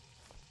bit.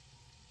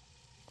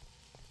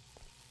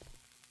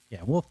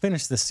 Yeah, we'll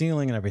finish the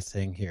ceiling and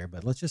everything here,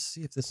 but let's just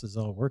see if this is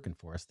all working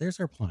for us. There's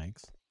our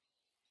planks.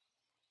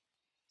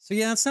 So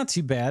yeah, it's not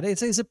too bad.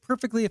 Is it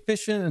perfectly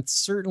efficient? It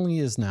certainly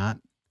is not.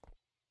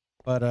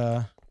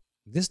 But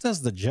this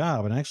does the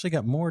job, and I actually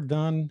got more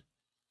done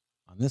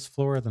on this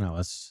floor than I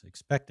was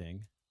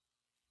expecting.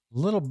 A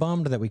little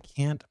bummed that we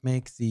can't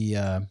make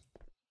the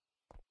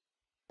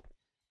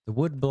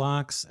wood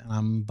blocks, and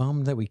I'm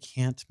bummed that we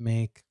can't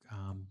make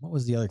what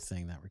was the other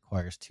thing that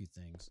requires two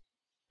things?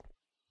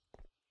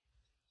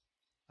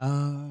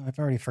 I've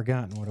already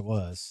forgotten what it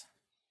was.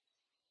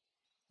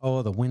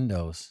 Oh, the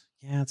windows.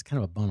 Yeah, it's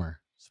kind of a bummer.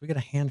 So we got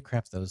to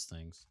handcraft those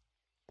things.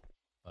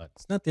 But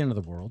it's not the end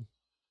of the world.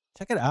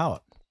 Check it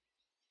out.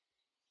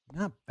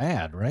 Not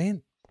bad, right?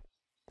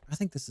 I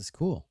think this is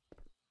cool.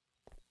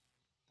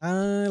 I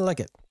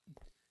like it.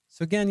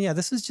 So again, yeah,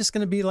 this is just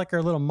going to be like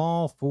our little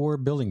mall for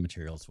building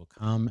materials. We'll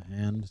come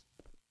and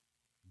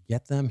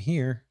get them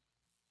here.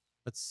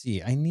 Let's see.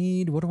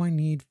 What do I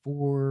need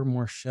for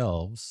more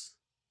shelves?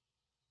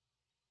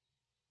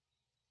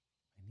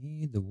 I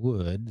need the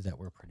wood that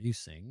we're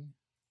producing.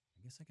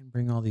 I guess I can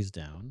bring all these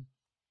down.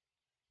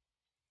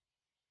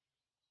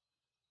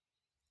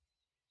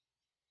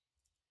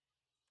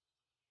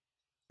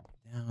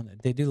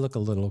 They do look a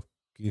little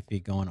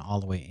goofy going all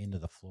the way into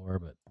the floor,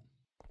 but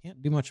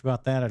can't do much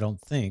about that, I don't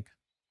think.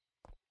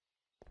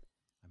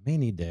 I may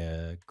need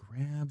to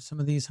grab some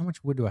of these. How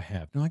much wood do I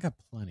have? No, I got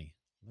plenty.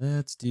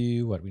 Let's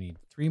do what? We need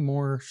 3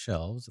 more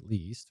shelves at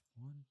least.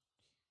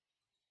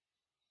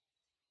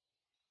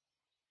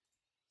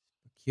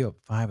 Queue up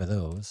 5 of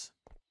those.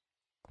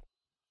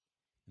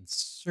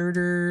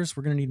 Inserters,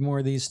 we're going to need more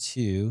of these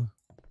too.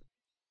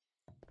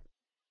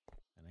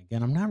 And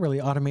again, I'm not really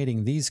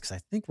automating these because I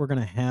think we're going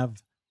to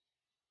have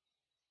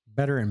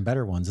better and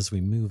better ones as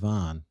we move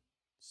on.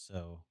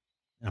 So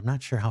I'm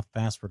not sure how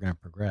fast we're going to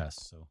progress.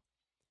 So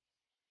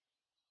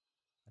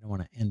I don't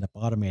want to end up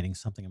automating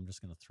something I'm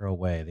just going to throw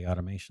away, the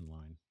automation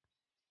line.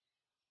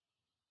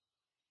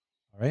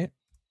 All right.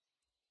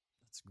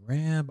 Let's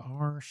grab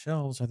our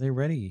shelves. Are they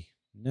ready?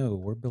 No,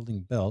 we're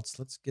building belts.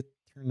 Let's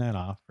turn that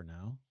off for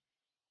now.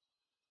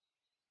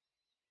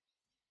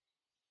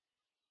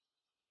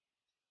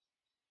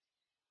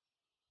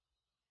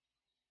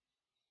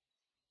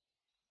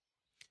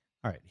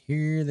 All right,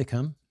 here they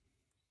come.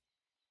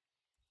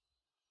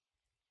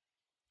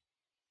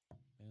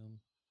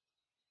 Boom.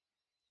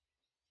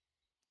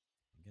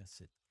 I guess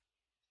it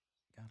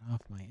got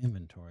off my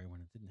inventory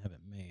when it didn't have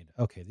it made.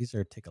 Okay, these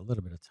take a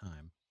little bit of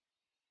time.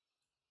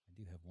 I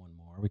do have one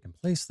more. We can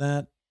place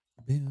that.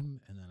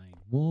 Boom. And then I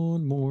need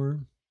one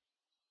more.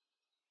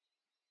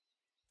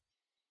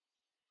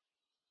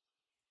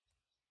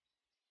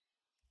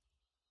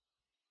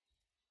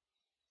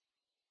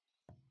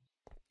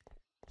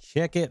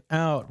 Check it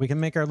out. We can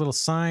make our little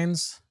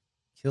signs.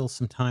 Kill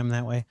some time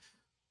that way.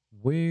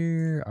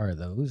 Where are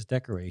those?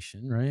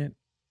 Decoration, right?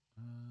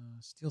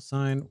 Steel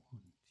sign. 1,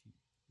 2,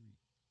 3.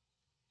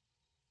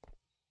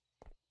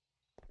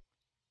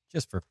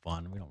 Just for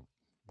fun. We don't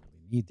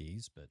really need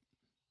these, but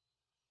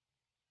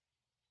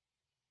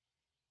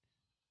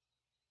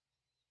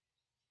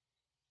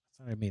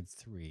I thought I made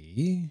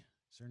 3.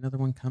 Is there another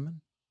one coming?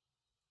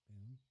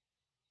 Boom.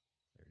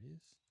 There it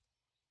is.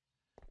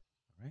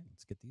 All right,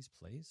 let's get these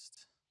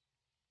placed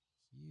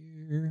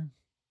here.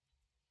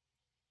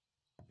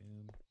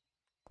 Boom.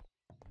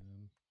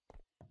 Boom.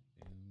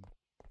 Boom.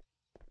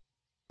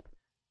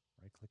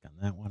 Right click on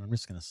that one. I'm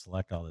just going to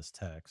select all this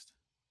text.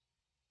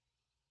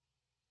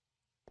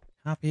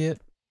 Copy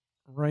it.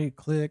 Right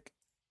click.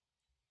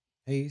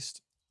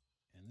 Paste.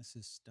 And this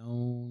is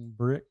stone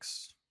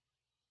bricks.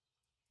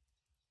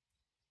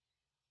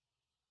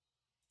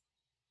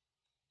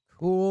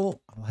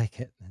 Cool. I like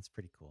it. That's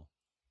pretty cool.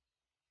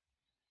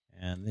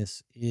 And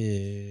this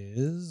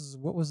is,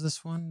 what was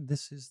this one?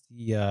 This is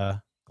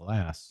the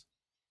glass.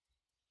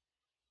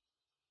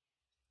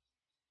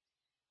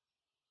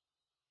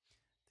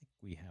 I think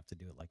we have to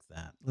do it like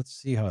that. Let's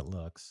see how it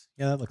looks.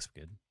 Yeah, that looks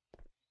good.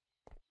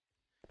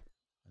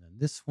 And then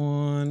this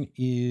one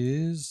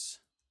is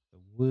the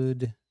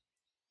wood.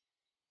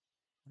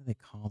 What do they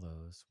call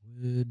those?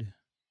 Wood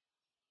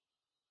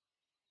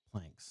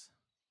planks.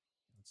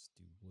 Let's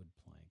do wood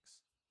planks.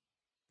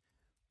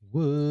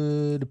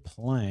 Wood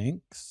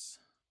planks.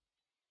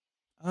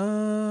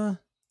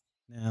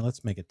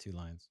 Let's make it 2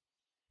 lines.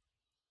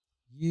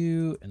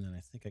 You, and then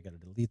I think I got to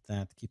delete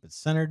that to keep it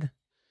centered.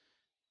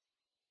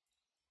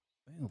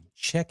 Boom.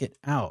 Check it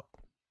out.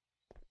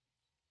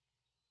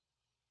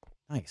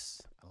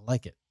 Nice. I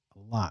like it a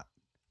lot.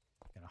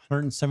 Got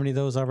 170 of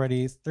those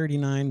already.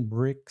 39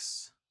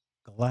 bricks,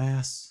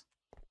 glass,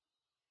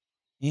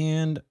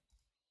 and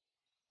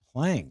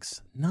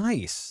planks.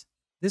 Nice.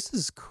 This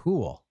is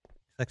cool.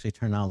 It's actually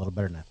turned out a little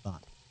better than I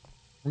thought.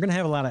 We're going to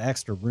have a lot of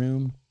extra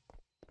room.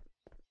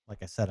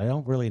 Like I said, I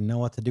don't really know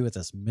what to do with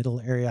this middle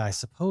area. I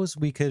suppose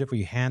we could, if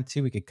we had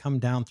to, we could come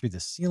down through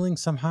the ceiling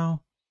somehow.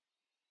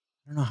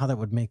 I don't know how that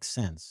would make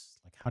sense.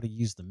 Like how to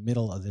use the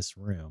middle of this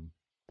room.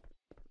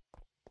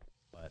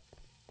 But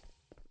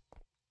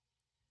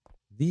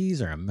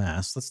these are a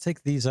mess. Let's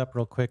take these up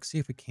real quick. See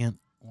if we can't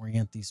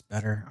orient these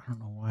better. I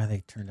don't know why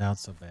they turned out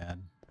so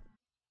bad.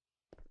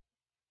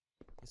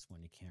 This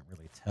one you can't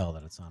really tell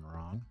that it's on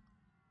wrong.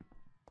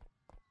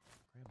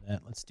 Grab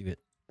that. Let's do it.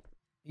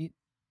 8.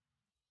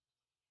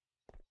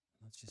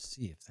 Let's just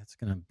see if that's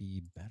going to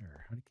be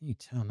better. How can you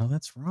tell? No,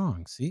 that's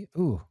wrong. See?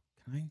 Ooh,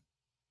 can I?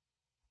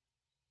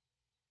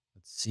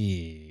 Let's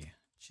see.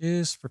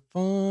 Just for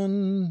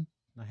fun.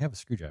 I have a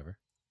screwdriver.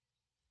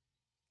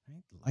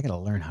 I got to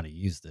learn how to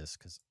use this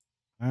because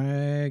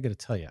I got to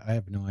tell you, I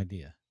have no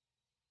idea.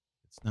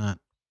 It's not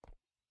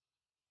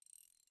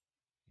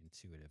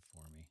intuitive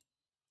for me.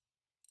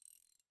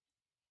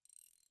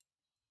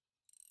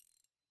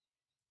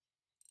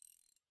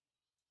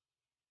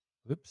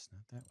 Whoops,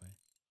 not that way.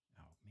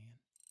 Oh, man.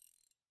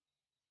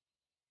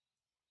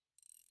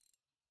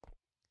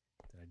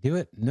 Did I do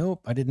it?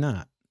 Nope, I did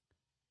not.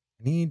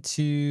 I need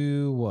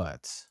to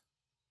what?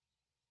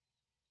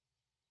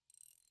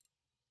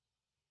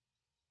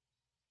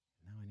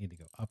 Now I need to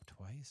go up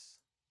twice.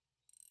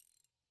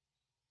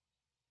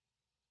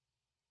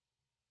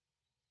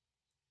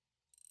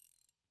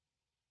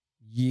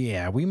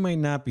 Yeah, we might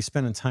not be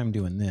spending time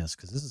doing this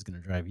because this is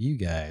going to drive you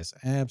guys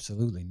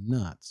absolutely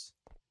nuts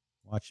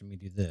watching me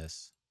do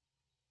this.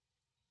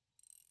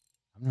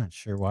 I'm not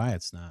sure why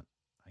it's not.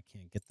 I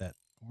can't get that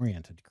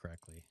oriented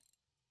correctly.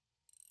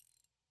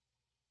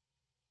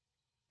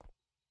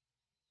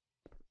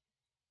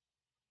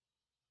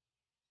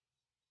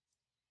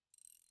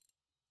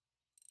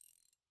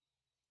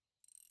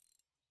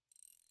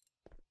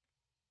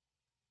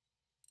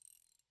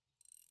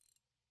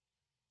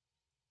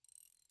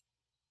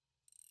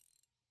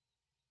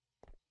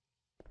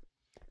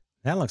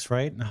 That looks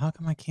right. Now, how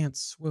come I can't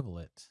swivel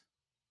it?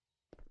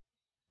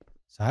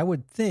 So I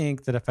would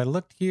think that if I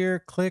looked here,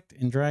 clicked,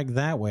 and dragged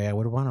that way, I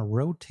would want to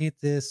rotate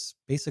this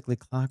basically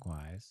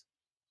clockwise.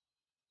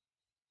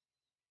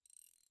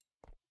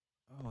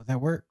 Oh,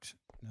 that worked.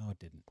 No, it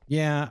didn't.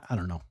 Yeah, I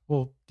don't know.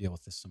 We'll deal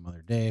with this some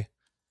other day.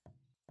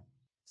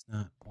 It's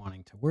not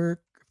wanting to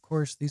work. Of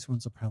course, these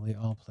ones will probably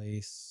all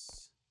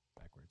place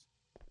backwards.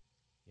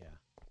 Yeah.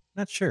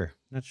 Not sure.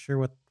 Not sure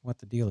what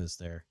the deal is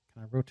there.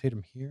 Can I rotate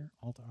them here?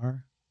 Alt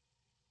R.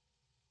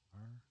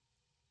 R.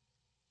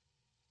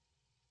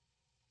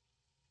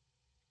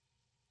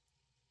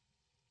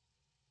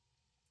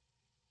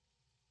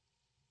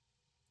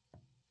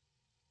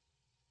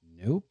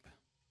 Nope.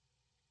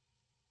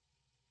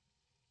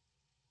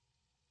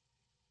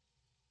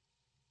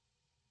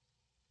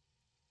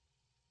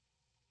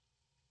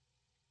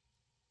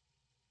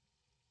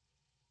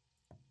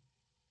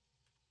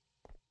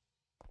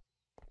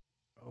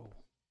 Oh.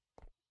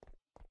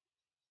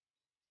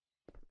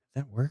 Did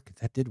that work?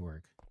 That did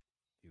work.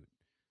 Dude.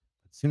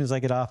 As soon as I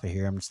get off of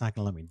here, I'm just not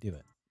going to let me do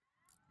it.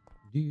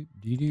 Doop,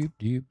 doop, doop,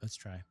 doop. Let's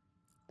try.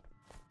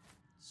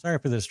 Sorry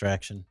for the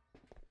distraction.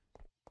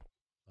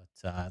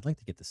 But I'd like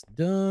to get this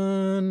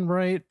done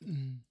right.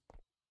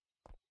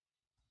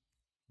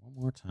 One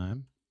more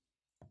time.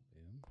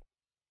 Boom.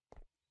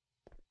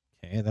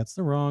 Okay, that's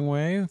the wrong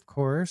way, of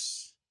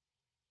course.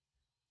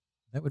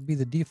 That would be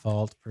the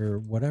default for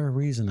whatever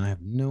reason. I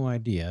have no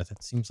idea.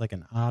 That seems like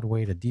an odd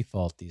way to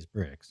default these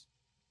bricks.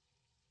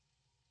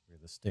 For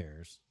the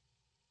stairs.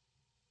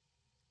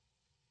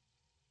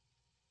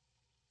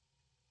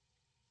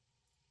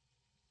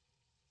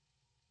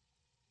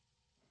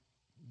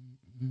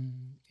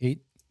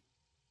 Eight.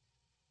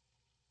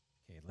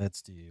 Okay,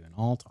 let's do an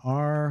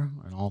Alt-R,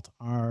 an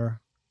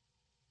Alt-R,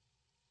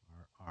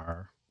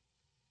 R.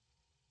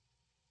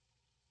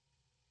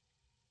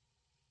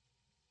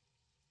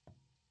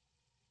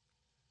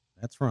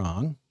 That's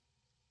wrong.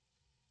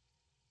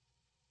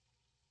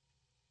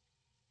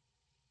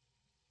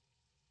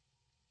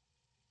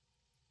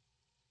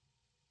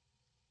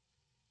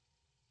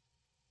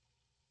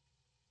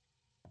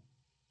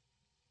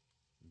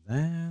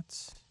 That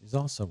is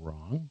also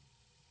wrong.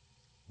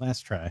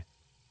 Last try.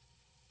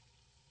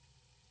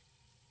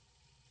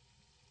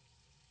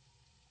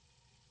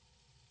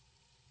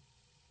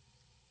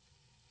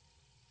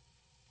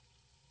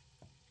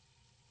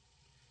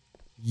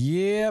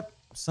 Yep.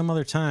 Some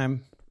other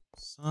time.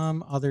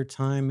 Some other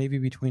time, maybe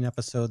between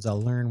episodes,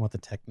 I'll learn what the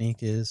technique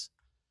is.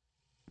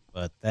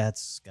 But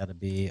that's got to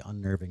be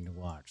unnerving to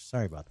watch.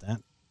 Sorry about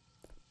that.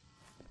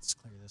 Let's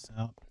clear this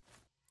out.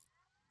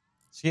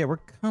 So yeah, we're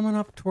coming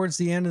up towards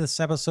the end of this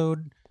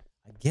episode.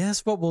 I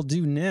guess what we'll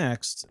do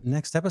next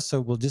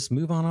episode, we'll just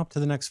move on up to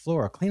the next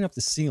floor. I'll clean up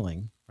the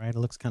ceiling, right? It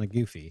looks kind of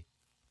goofy.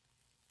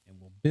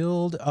 And we'll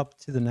build up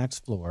to the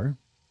next floor.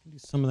 Do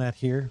some of that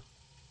here.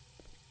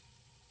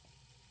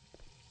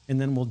 And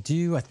then we'll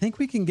do, I think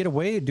we can get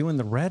away doing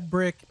the red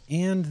brick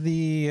and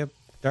the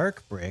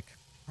dark brick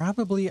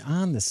probably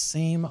on the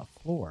same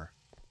floor.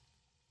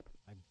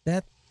 I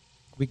bet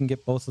we can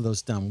get both of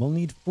those done. We'll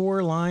need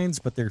 4 lines,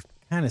 but they're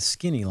kind of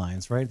skinny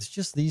lines, right? It's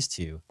just these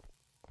two.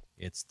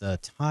 It's the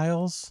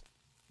tiles,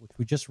 which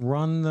we just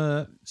run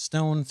the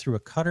stone through a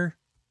cutter.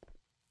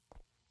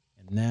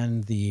 And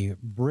then the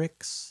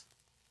bricks,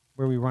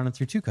 where we run it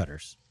through 2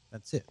 cutters.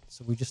 That's it.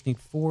 So we just need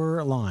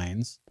 4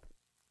 lines.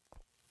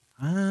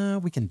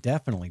 We can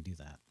definitely do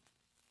that.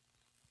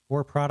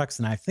 4 products,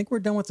 and I think we're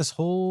done with this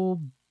whole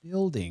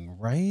building,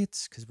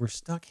 right? Because we're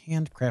stuck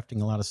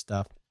handcrafting a lot of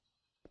stuff.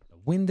 The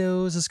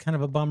windows is kind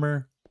of a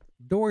bummer.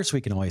 Doors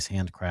we can always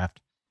handcraft.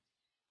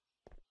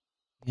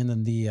 And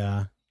then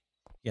the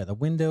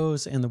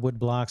windows and the wood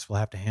blocks we'll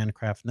have to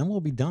handcraft, and then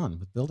we'll be done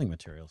with building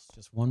materials.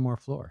 Just 1 more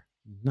floor.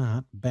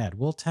 Not bad.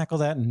 We'll tackle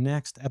that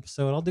next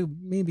episode. I'll do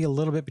maybe a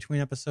little bit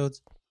between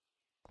episodes.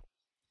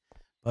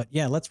 But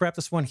yeah, let's wrap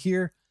this one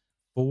here.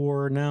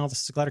 For now,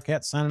 this is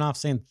Glidercat signing off,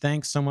 saying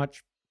thanks so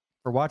much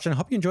for watching. I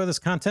hope you enjoy this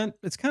content.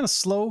 It's kind of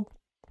slow,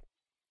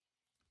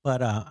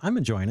 but I'm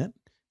enjoying it.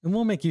 And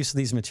we'll make use of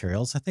these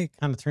materials. I think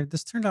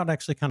this turned out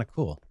actually kind of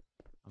cool.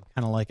 I'm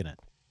kind of liking it.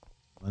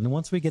 And then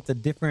once we get the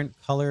different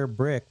color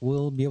brick,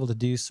 we'll be able to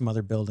do some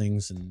other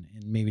buildings and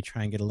maybe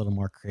try and get a little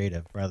more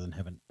creative rather than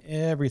having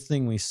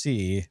everything we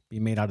see be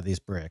made out of these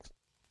bricks.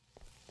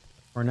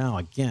 For now,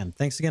 again,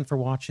 thanks again for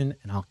watching,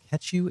 and I'll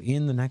catch you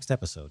in the next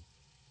episode.